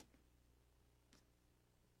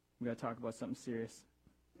We got to talk about something serious.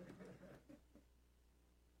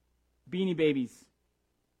 Beanie Babies.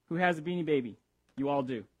 Who has a Beanie Baby? You all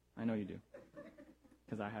do. I know you do.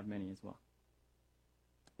 Because I have many as well.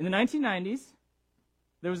 In the 1990s,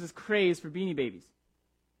 there was this craze for Beanie Babies.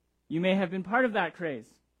 You may have been part of that craze.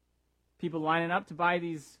 People lining up to buy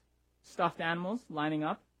these stuffed animals, lining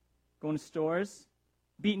up, going to stores,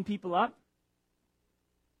 beating people up.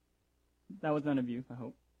 That was none of you, I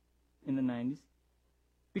hope, in the 90s.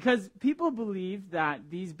 Because people believed that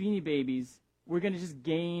these Beanie Babies were going to just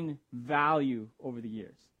gain value over the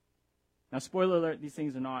years. Now, spoiler alert, these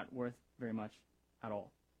things are not worth very much at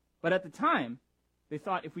all. But at the time, they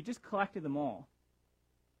thought if we just collected them all,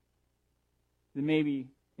 then maybe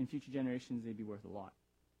in future generations they'd be worth a lot.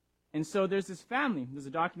 And so there's this family, there's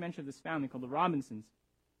a documentary of this family called the Robinsons.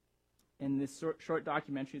 And this short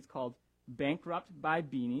documentary is called Bankrupt by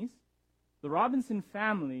Beanies. The Robinson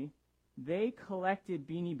family, they collected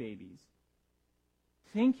Beanie Babies,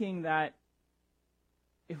 thinking that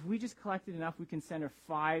if we just collected enough, we can send our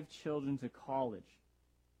 5 children to college.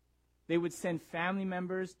 They would send family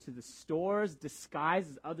members to the stores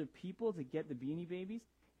disguised as other people to get the Beanie Babies.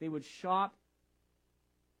 They would shop.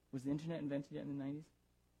 Was the internet invented yet in the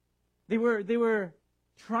 90s? They were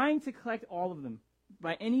trying to collect all of them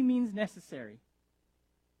by any means necessary.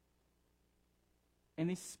 And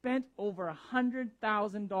they spent over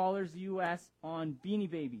 $100,000 US on Beanie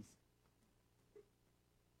Babies.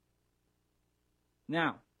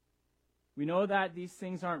 Now, we know that these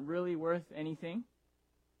things aren't really worth anything.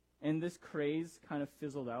 And this craze kind of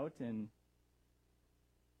fizzled out, and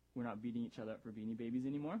we're not beating each other up for Beanie Babies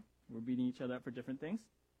anymore. We're beating each other up for different things.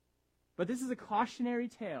 But this is a cautionary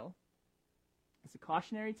tale. It's a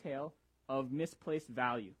cautionary tale of misplaced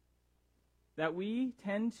value. That we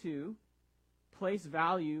tend to place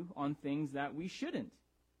value on things that we shouldn't.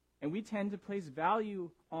 And we tend to place value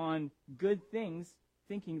on good things,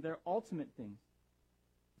 thinking they're ultimate things.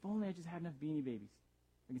 If only I just had enough Beanie Babies,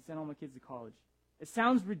 I could send all my kids to college. It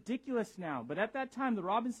sounds ridiculous now, but at that time, the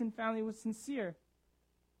Robinson family was sincere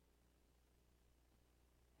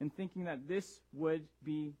in thinking that this would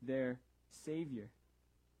be their savior.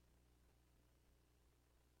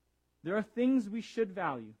 There are things we should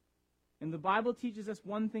value. And the Bible teaches us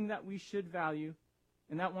one thing that we should value,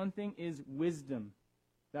 and that one thing is wisdom.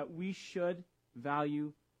 That we should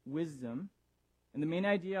value wisdom. And the main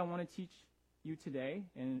idea I want to teach you today,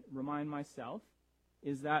 and remind myself,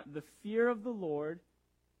 is that the fear of the Lord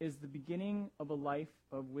is the beginning of a life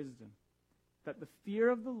of wisdom. That the fear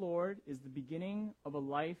of the Lord is the beginning of a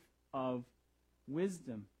life of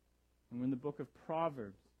wisdom. And we're in the book of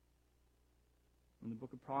Proverbs. In the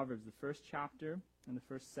book of Proverbs, the first chapter and the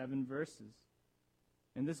first 7 verses.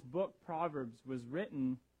 And this book, Proverbs, was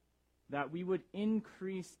written that we would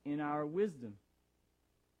increase in our wisdom.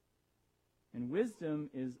 And wisdom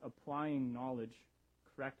is applying knowledge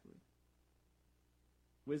correctly.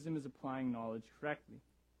 Wisdom is applying knowledge correctly.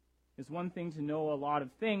 It's one thing to know a lot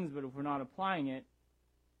of things, but if we're not applying it,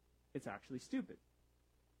 it's actually stupid.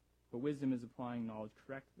 But wisdom is applying knowledge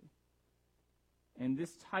correctly. And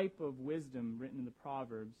this type of wisdom written in the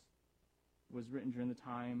Proverbs was written during the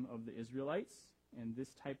time of the Israelites. And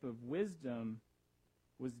this type of wisdom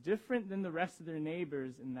was different than the rest of their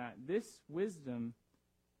neighbors in that this wisdom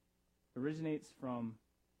originates from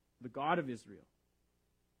the God of Israel,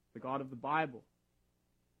 the God of the Bible,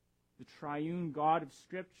 the triune God of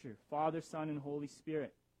Scripture, Father, Son, and Holy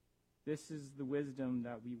Spirit. This is the wisdom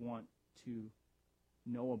that we want to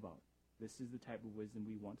know about. This is the type of wisdom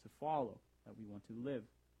we want to follow, that we want to live.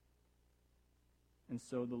 And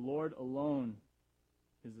so the Lord alone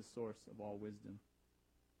is the source of all wisdom.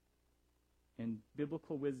 And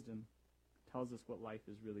biblical wisdom tells us what life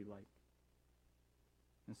is really like.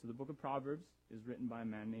 And so the book of Proverbs is written by a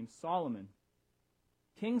man named Solomon.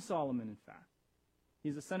 King Solomon, in fact.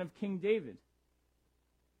 He's the son of King David.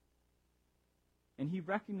 And he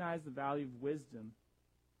recognized the value of wisdom.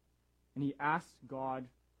 And he asked God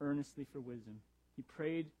earnestly for wisdom. He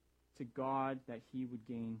prayed to God that he would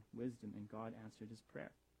gain wisdom, and God answered his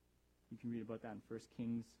prayer. You can read about that in 1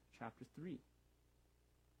 Kings chapter 3.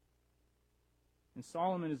 And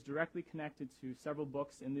Solomon is directly connected to several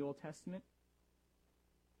books in the Old Testament.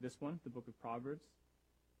 This one, the book of Proverbs,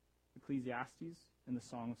 Ecclesiastes, and the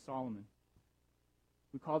Song of Solomon.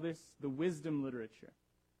 We call this the wisdom literature.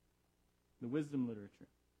 The wisdom literature.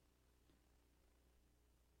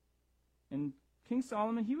 And King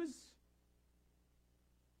Solomon, he was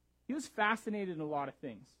fascinated in a lot of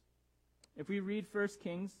things. If we read 1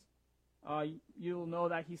 Kings, you'll know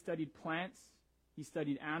that he studied plants, he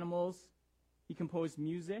studied animals, he composed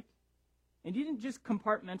music, And he didn't just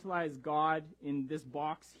compartmentalize God in this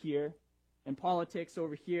box here, and politics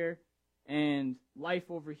over here, and life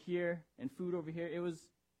over here, and food over here.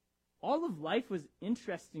 All of life was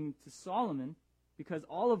interesting to Solomon because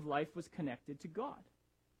all of life was connected to God.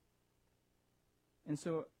 And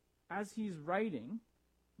so, as he's writing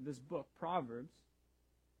this book, Proverbs,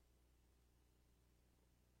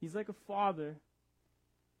 he's like a father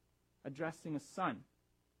addressing a son.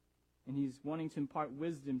 And he's wanting to impart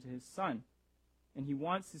wisdom to his son. And he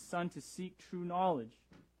wants his son to seek true knowledge.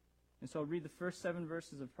 And so I'll read the first 7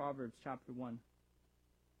 verses of Proverbs chapter 1.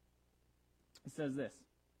 It says this.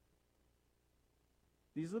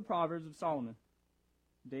 These are the Proverbs of Solomon,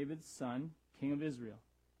 David's son, king of Israel.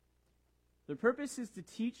 Their purpose is to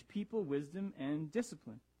teach people wisdom and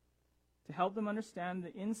discipline, to help them understand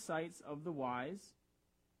the insights of the wise.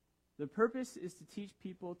 The purpose is to teach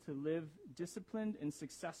people to live disciplined and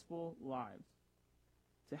successful lives,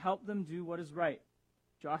 to help them do what is right,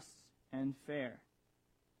 just, and fair.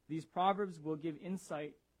 These proverbs will give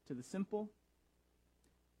insight to the simple,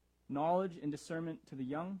 knowledge and discernment to the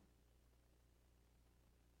young.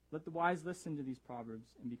 Let the wise listen to these proverbs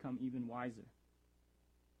and become even wiser.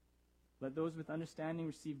 Let those with understanding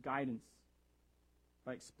receive guidance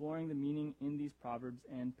by exploring the meaning in these proverbs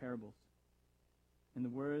and parables, in the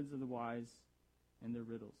words of the wise and their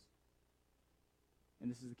riddles.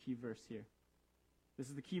 And this is the key verse here. This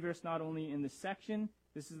is the key verse not only in this section,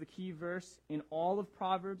 this is the key verse in all of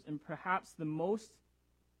Proverbs, and perhaps the most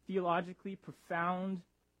theologically profound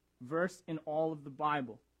verse in all of the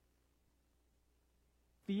Bible.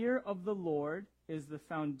 Fear of the Lord is the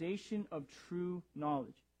foundation of true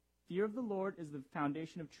knowledge. Fear of the Lord is the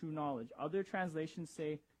foundation of true knowledge. Other translations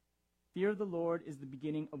say, fear of the Lord is the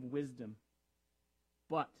beginning of wisdom.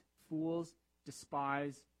 But fools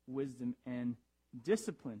despise wisdom and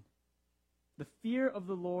discipline. The fear of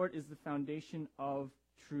the Lord is the foundation of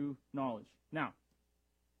true knowledge. Now,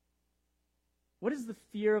 what is the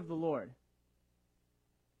fear of the Lord?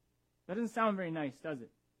 That doesn't sound very nice, does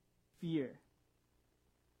it? Fear.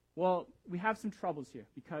 Well, we have some troubles here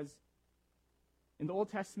because in the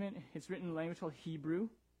Old Testament, it's written in a language called Hebrew.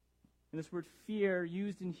 And this word fear,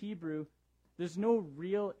 used in Hebrew, there's no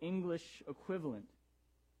real English equivalent.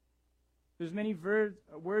 There's many words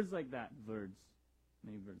like that.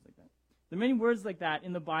 Many words like that. There are many words like that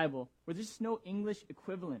in the Bible where there's just no English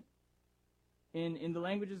equivalent. In the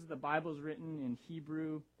languages that the Bible is written, in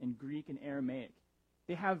Hebrew, and Greek, and Aramaic,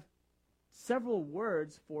 they have several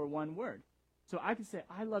words for one word. So I could say,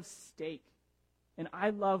 I love steak, and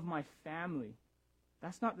I love my family.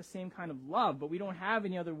 That's not the same kind of love, but we don't have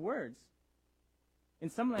any other words. In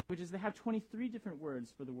some languages, they have 23 different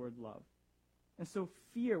words for the word love. And so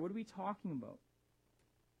fear, what are we talking about?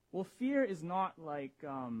 Well, fear is not like,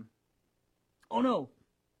 oh no,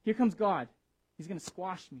 here comes God. He's going to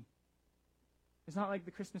squash me. It's not like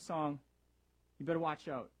the Christmas song, you better watch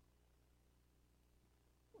out.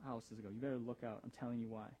 How else does it go? You better look out. I'm telling you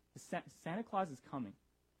why. Santa Claus is coming.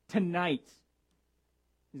 Tonight.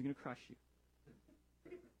 He's going to crush you.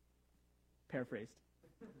 Paraphrased.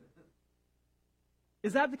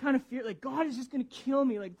 Is that the kind of fear? Like, God is just going to kill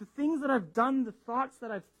me. Like, the things that I've done, the thoughts that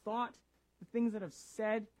I've thought, the things that I've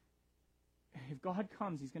said, if God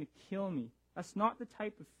comes, he's going to kill me. That's not the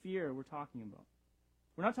type of fear we're talking about.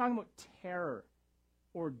 We're not talking about terror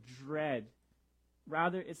or dread.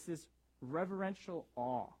 Rather, it's this reverential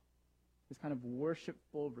awe, this kind of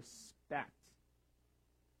worshipful respect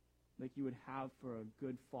like you would have for a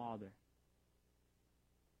good father.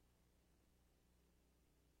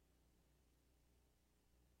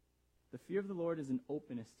 The fear of the Lord is an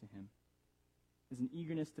openness to him, is an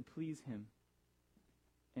eagerness to please him,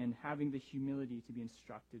 and having the humility to be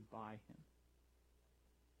instructed by him.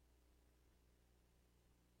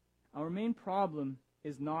 Our main problem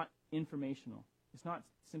is not informational. It's not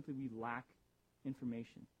simply we lack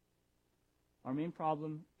information. Our main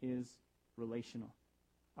problem is relational,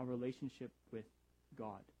 our relationship with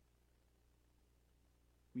God.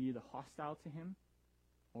 We are either hostile to him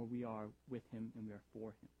or we are with him and we are for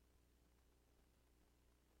him.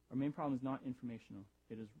 Our main problem is not informational,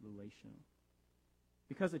 it is relational.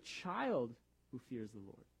 Because a child who fears the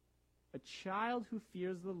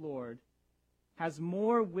Lord has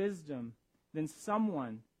more wisdom than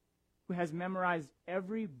someone who has memorized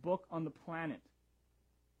every book on the planet.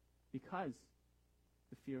 Because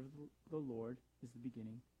the fear of the Lord is the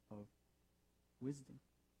beginning of wisdom.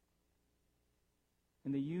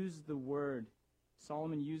 And they use the word,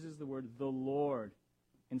 Solomon uses the word the Lord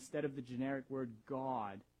instead of the generic word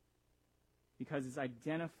God, because it's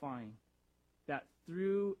identifying that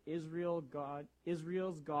through Israel's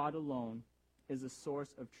God alone, is the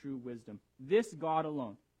source of true wisdom. This God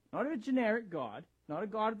alone. Not a generic God, not a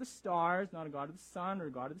God of the stars, not a God of the sun or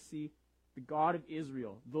a God of the sea. The God of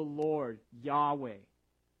Israel, the Lord, Yahweh,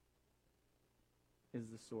 is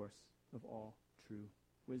the source of all true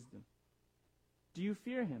wisdom. Do you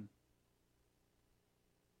fear him?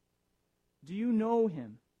 Do you know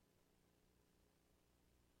him?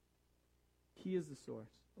 He is the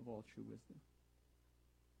source of all true wisdom.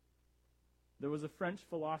 There was a French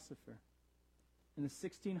philosopher in the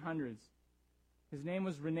 1600s. His name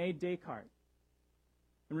was René Descartes.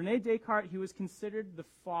 And René Descartes, he was considered the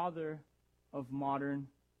father of modern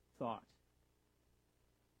thought.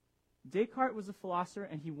 Descartes was a philosopher,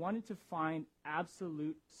 and he wanted to find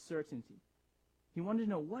absolute certainty. He wanted to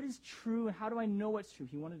know what is true and how do I know what's true.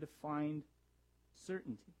 He wanted to find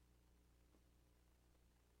certainty.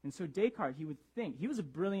 And so Descartes, he would think, he was a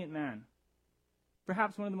brilliant man,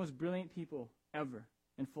 perhaps one of the most brilliant people ever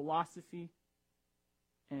in philosophy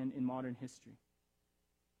and in modern history.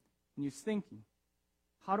 And he was thinking,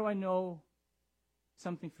 how do I know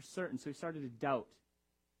something for certain? So he started to doubt.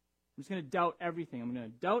 I'm just going to doubt everything. I'm going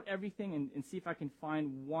to doubt everything and see if I can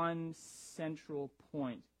find one central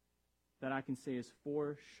point that I can say is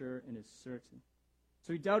for sure and is certain.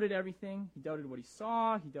 So he doubted everything. He doubted what he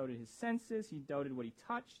saw. He doubted his senses. He doubted what he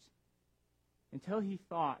touched. Until he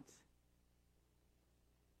thought,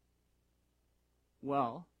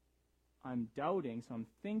 well, I'm doubting, so I'm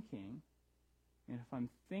thinking. And if I'm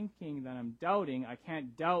thinking that I'm doubting, I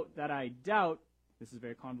can't doubt that I doubt. This is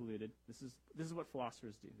very convoluted. This is what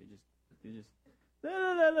philosophers do. They just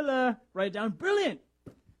write it down. Brilliant!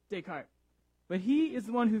 Descartes. But he is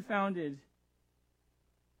the one who founded,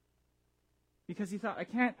 because he thought, I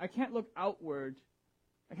can't look outward.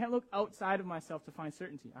 I can't look outside of myself to find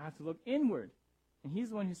certainty. I have to look inward. And he's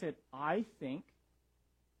the one who said, I think,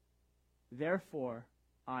 therefore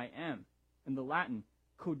I am. In the Latin,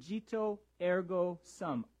 cogito ergo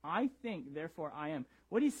sum. I think, therefore I am.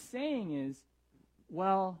 What he's saying is,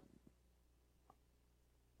 well,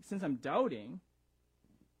 since I'm doubting,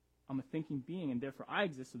 I'm a thinking being, and therefore I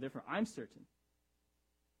exist, so therefore I'm certain.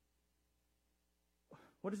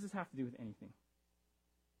 What does this have to do with anything?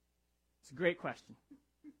 It's a great question.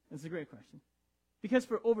 It's a great question. Because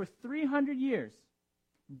for over 300 years,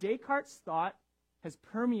 Descartes' thought has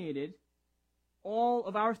permeated all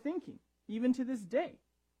of our thinking, even to this day.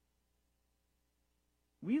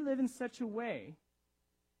 We live in such a way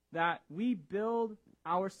that we build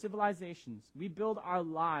our civilizations, we build our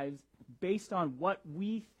lives based on what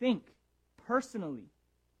we think personally.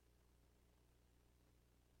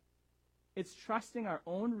 It's trusting our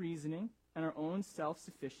own reasoning and our own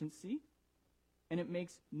self-sufficiency, and it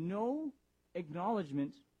makes no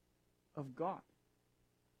acknowledgement of God.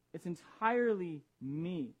 It's entirely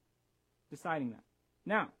me deciding that.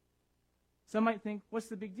 Now, some might think, what's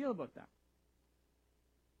the big deal about that?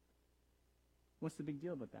 What's the big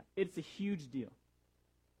deal about that? It's a huge deal.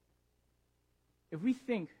 If we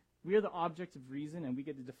think we are the object of reason and we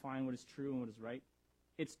get to define what is true and what is right,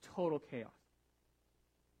 it's total chaos.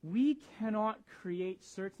 We cannot create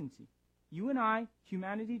certainty. You and I,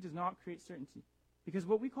 humanity, does not create certainty. Because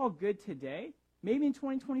what we call good today, maybe in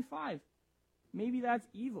 2025, maybe that's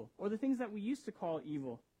evil. Or the things that we used to call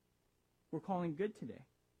evil, we're calling good today.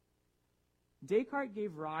 Descartes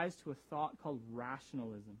gave rise to a thought called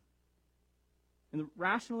rationalism. And the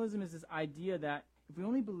rationalism is this idea that if we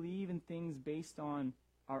only believe in things based on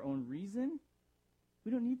our own reason,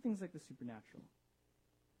 we don't need things like the supernatural.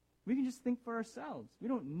 We can just think for ourselves. We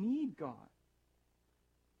don't need God.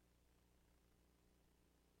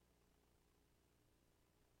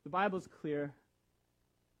 The Bible is clear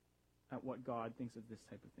at what God thinks of this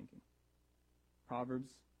type of thinking.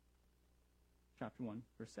 Proverbs chapter 1,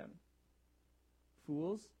 verse 7.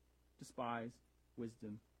 Fools despise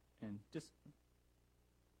wisdom and discipline.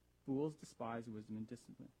 Fools despise wisdom and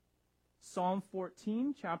discipline. Psalm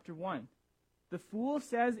 14, chapter 1. The fool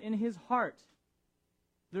says in his heart,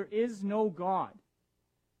 there is no God.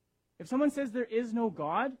 If someone says there is no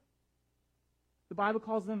God, the Bible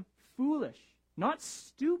calls them foolish, not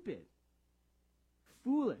stupid.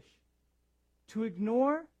 Foolish. To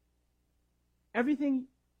ignore everything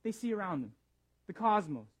they see around them, the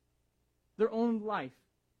cosmos, their own life,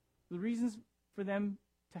 the reasons for them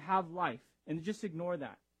to have life, and just ignore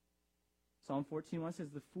that. Psalm 14:1 says,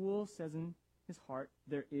 the fool says in his heart,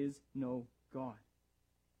 there is no God.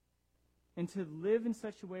 And to live in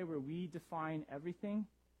such a way where we define everything,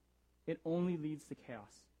 it only leads to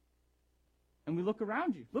chaos. And we look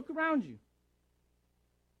around you. Look around you.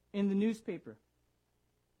 In the newspaper.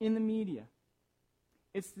 In the media.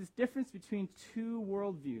 It's this difference between two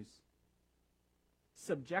worldviews.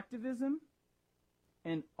 Subjectivism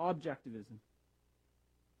and objectivism.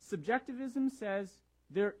 Subjectivism says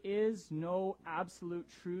there is no absolute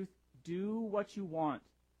truth. Do what you want.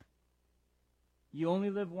 You only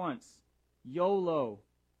live once. YOLO.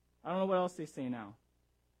 I don't know what else they say now.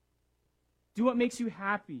 Do what makes you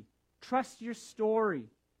happy. Trust your story.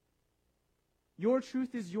 Your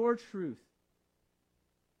truth is your truth.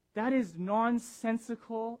 That is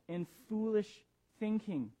nonsensical and foolish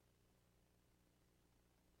thinking.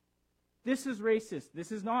 This is racist.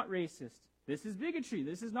 This is not racist. This is bigotry.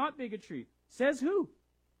 This is not bigotry. Says who?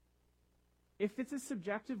 If it's a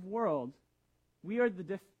subjective world, we are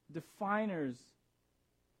the definers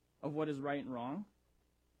of what is right and wrong.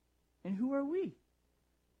 And who are we?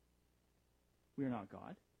 We are not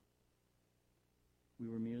God. We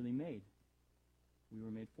were merely made. We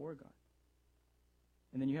were made for God.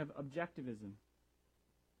 And then you have objectivism.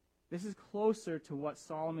 This is closer to what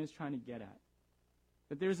Solomon is trying to get at.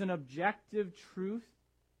 That there's an objective truth,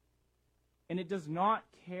 and it does not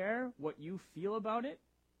care what you feel about it.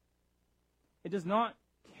 It does not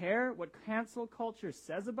care what cancel culture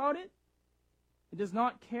says about it. It does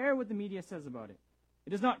not care what the media says about it. It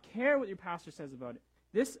does not care what your pastor says about it.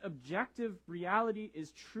 This objective reality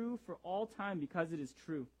is true for all time because it is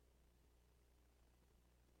true.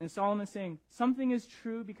 And Solomon is saying, something is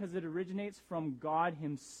true because it originates from God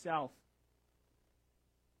himself.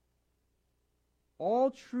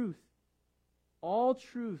 All truth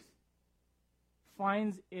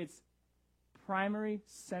finds its primary,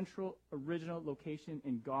 central, original location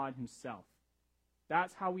in God himself.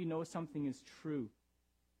 That's how we know something is true.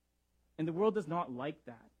 And the world does not like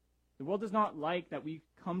that. The world does not like that we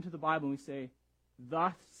come to the Bible and we say,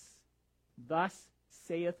 thus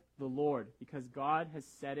saith the Lord. Because God has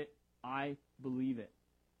said it, I believe it.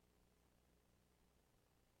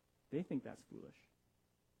 They think that's foolish.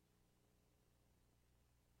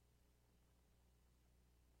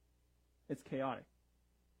 It's chaotic.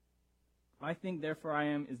 I think, therefore I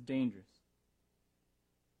am, is dangerous.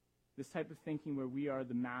 This type of thinking where we are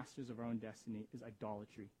the masters of our own destiny is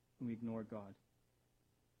idolatry, and we ignore God.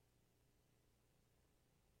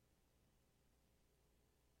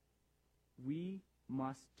 We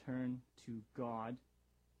must turn to God,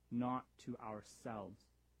 not to ourselves.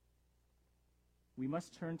 We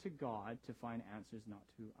must turn to God to find answers, not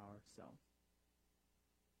to ourselves.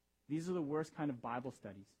 These are the worst kind of Bible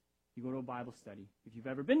studies. You go to a Bible study. If you've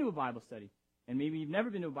ever been to a Bible study, and maybe you've never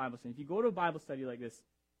been to a Bible study, if you go to a Bible study like this,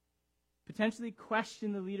 potentially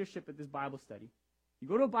question the leadership at this Bible study. You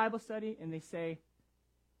go to a Bible study and they say,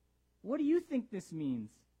 what do you think this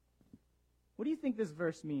means? What do you think this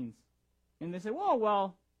verse means? And they say,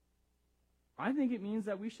 well, I think it means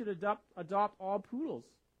that we should adopt all poodles.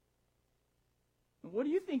 What do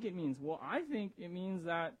you think it means? Well, I think it means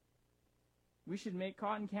that we should make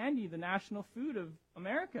cotton candy the national food of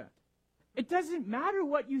America. It doesn't matter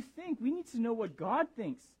what you think. We need to know what God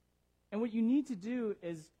thinks. And what you need to do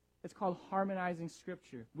is, it's called harmonizing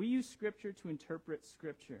Scripture. We use Scripture to interpret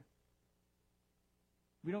Scripture.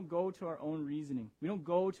 We don't go to our own reasoning. We don't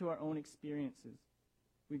go to our own experiences.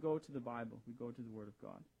 We go to the Bible. We go to the Word of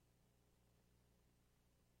God.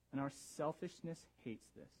 And our selfishness hates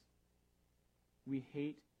this. We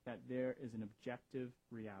hate that there is an objective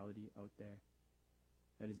reality out there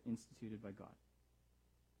that is instituted by God.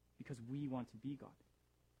 Because we want to be God.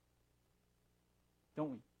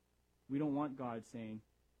 Don't we? We don't want God saying,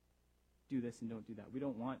 do this and don't do that. We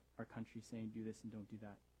don't want our country saying, do this and don't do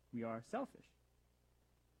that. We are selfish.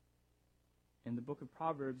 And the book of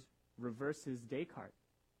Proverbs reverses Descartes.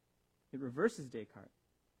 It reverses Descartes.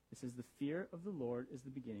 It says the fear of the Lord is the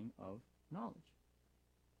beginning of knowledge.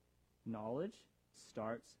 Knowledge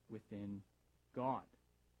starts within God.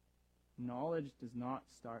 Knowledge does not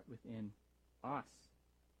start within us.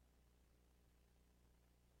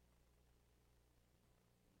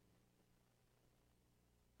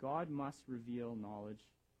 God must reveal knowledge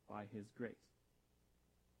by his grace.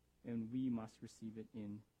 And we must receive it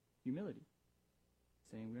in humility,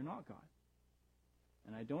 saying we're not God.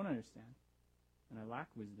 And I don't understand. And I lack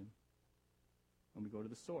wisdom. And we go to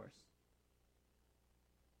the source.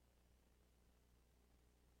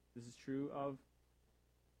 This is true of,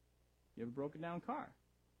 you have a broken down car.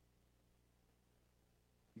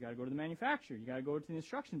 You got to go to the manufacturer. You got to go to the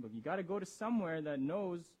instruction book. You got to go to somewhere that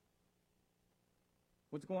knows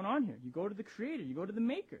what's going on here. You go to the creator. You go to the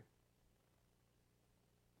maker.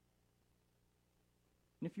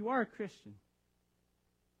 And if you are a Christian,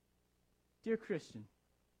 dear Christian,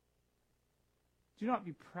 do not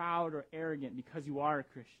be proud or arrogant because you are a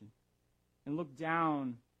Christian and look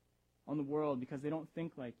down on the world because they don't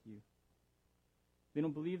think like you. They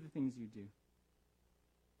don't believe the things you do.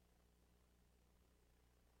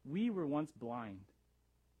 We were once blind.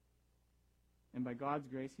 And by God's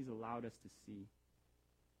grace, he's allowed us to see.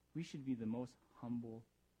 We should be the most humble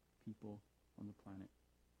people on the planet.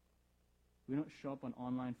 We don't show up on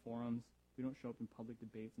online forums. We don't show up in public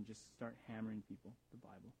debates and just start hammering people the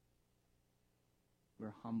Bible.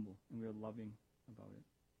 We're humble and we're loving about it.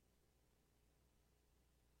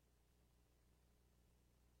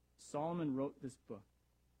 Solomon wrote this book.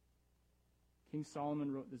 King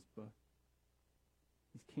Solomon wrote this book.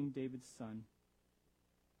 He's King David's son.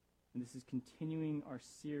 And this is continuing our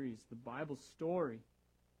series, the Bible story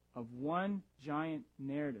of one giant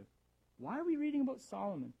narrative. Why are we reading about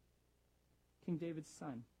Solomon, King David's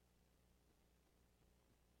son?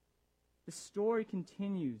 The story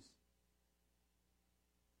continues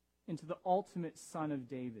into the ultimate son of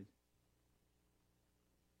David.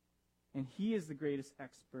 And he is the greatest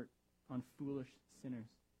expert on foolish sinners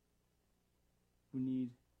who need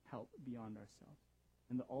help beyond ourselves.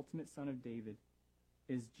 And the ultimate son of David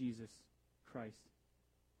is Jesus Christ.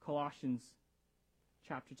 Colossians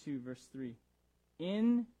chapter 2, verse 3.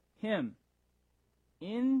 In him,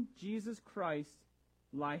 in Jesus Christ,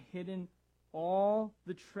 lie hidden all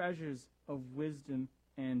the treasures of wisdom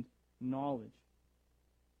and knowledge.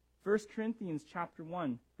 1 Corinthians chapter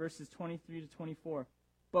 1, verses 23 to 24.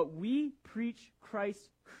 But we preach Christ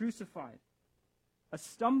crucified, a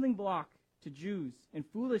stumbling block to Jews and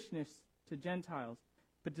foolishness to Gentiles.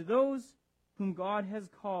 But to those whom God has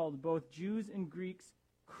called, both Jews and Greeks,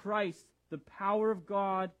 Christ, the power of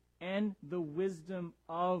God and the wisdom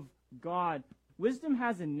of God. Wisdom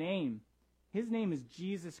has a name. His name is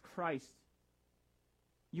Jesus Christ.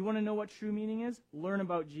 You want to know what true meaning is? Learn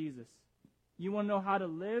about Jesus. You want to know how to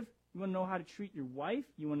live? You want to know how to treat your wife?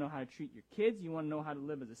 You want to know how to treat your kids? You want to know how to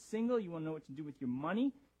live as a single? You want to know what to do with your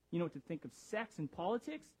money? You know what to think of sex and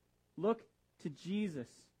politics? Look to Jesus.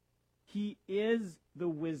 He is the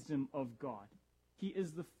wisdom of God. He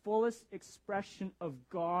is the fullest expression of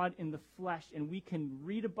God in the flesh, and we can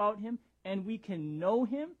read about him, and we can know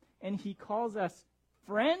him, and he calls us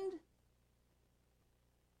friend.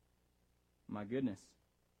 My goodness,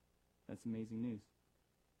 that's amazing news.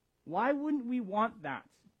 Why wouldn't we want that?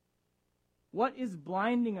 What is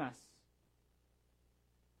blinding us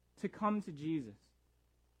to come to Jesus?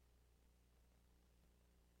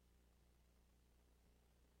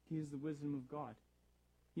 He is the wisdom of God.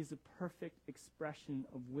 He is a perfect expression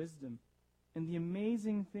of wisdom. And the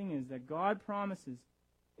amazing thing is that God promises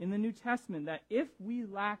in the New Testament that if we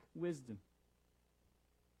lack wisdom,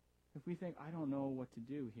 if we think, I don't know what to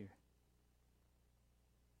do here,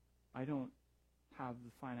 I don't have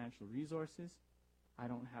the financial resources, I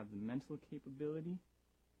don't have the mental capability,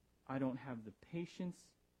 I don't have the patience,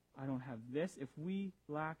 I don't have this. If we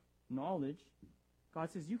lack knowledge,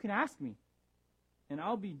 God says, you can ask me, and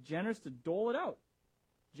I'll be generous to dole it out.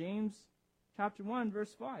 James chapter 1,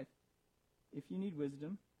 verse 5. If you need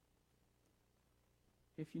wisdom,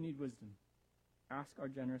 ask our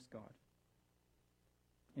generous God,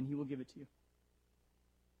 and he will give it to you.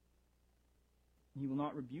 He will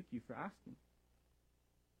not rebuke you for asking.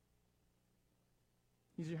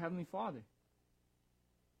 He's your heavenly Father.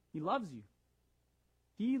 He loves you.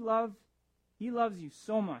 He loves you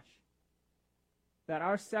so much that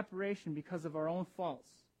our separation because of our own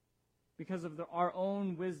faults, because of our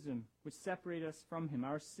own wisdom, which separate us from him,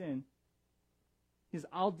 our sin, is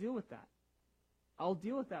I'll deal with that. I'll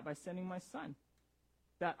deal with that by sending my son.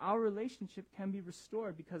 That our relationship can be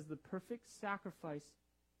restored because the perfect sacrifice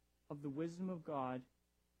of the wisdom of God,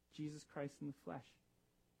 Jesus Christ in the flesh,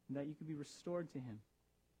 and that you can be restored to him.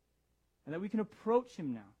 And that we can approach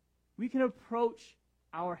him now. We can approach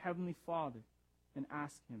our Heavenly Father and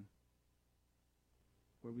ask him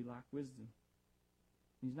where we lack wisdom.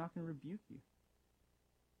 And he's not going to rebuke you.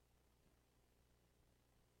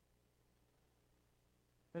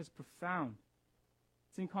 That is profound.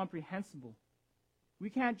 It's incomprehensible.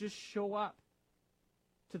 We can't just show up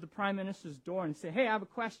to the Prime Minister's door and say, hey, I have a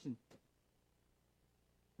question.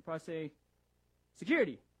 They'll probably say,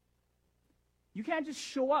 security. You can't just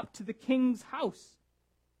show up to the king's house.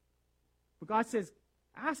 But God says,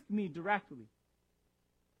 ask me directly.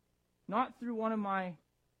 Not through one of my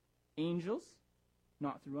angels,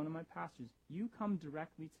 not through one of my pastors. You come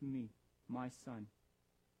directly to me, my son.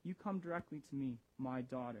 You come directly to me, my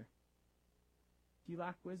daughter. Do you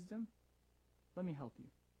lack wisdom? Let me help you.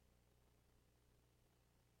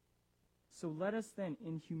 So let us then,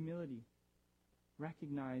 in humility,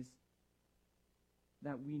 recognize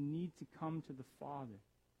that we need to come to the Father,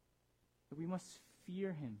 that we must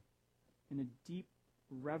fear him in a deep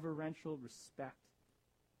reverential respect,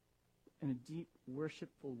 in a deep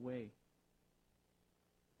worshipful way,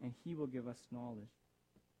 and he will give us knowledge.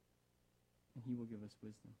 and he will give us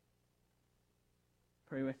wisdom.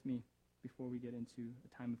 Pray with me before we get into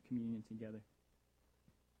a time of communion together.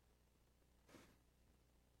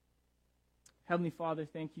 Heavenly Father,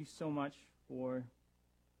 thank you so much for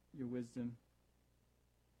your wisdom.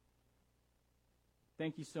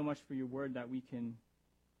 Thank you so much for your word that we can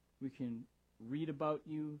read about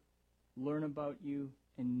you, learn about you,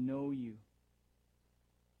 and know you.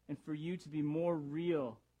 And for you to be more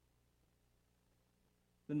real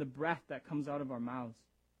than the breath that comes out of our mouths.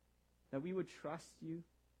 That we would trust you.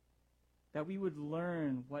 That we would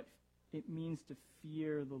learn what it means to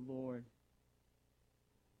fear the Lord.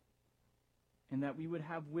 And that we would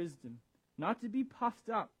have wisdom, not to be puffed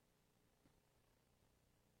up,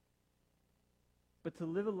 but to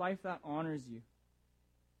live a life that honors you.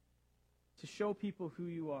 To show people who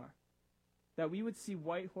you are. That we would see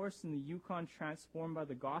Whitehorse and the Yukon transformed by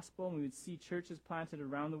the gospel, and we would see churches planted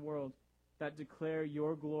around the world that declare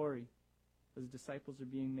your glory as disciples are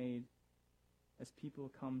being made, as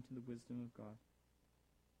people come to the wisdom of God.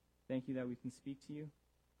 Thank you that we can speak to you.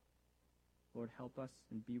 Lord, help us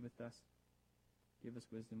and be with us. Give us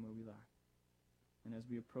wisdom where we lack. And as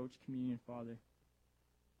we approach communion, Father,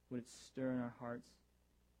 would it stir in our hearts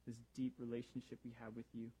this deep relationship we have with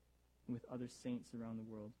you and with other saints around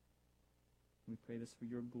the world. And we pray this for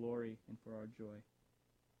your glory and for our joy.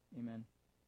 Amen.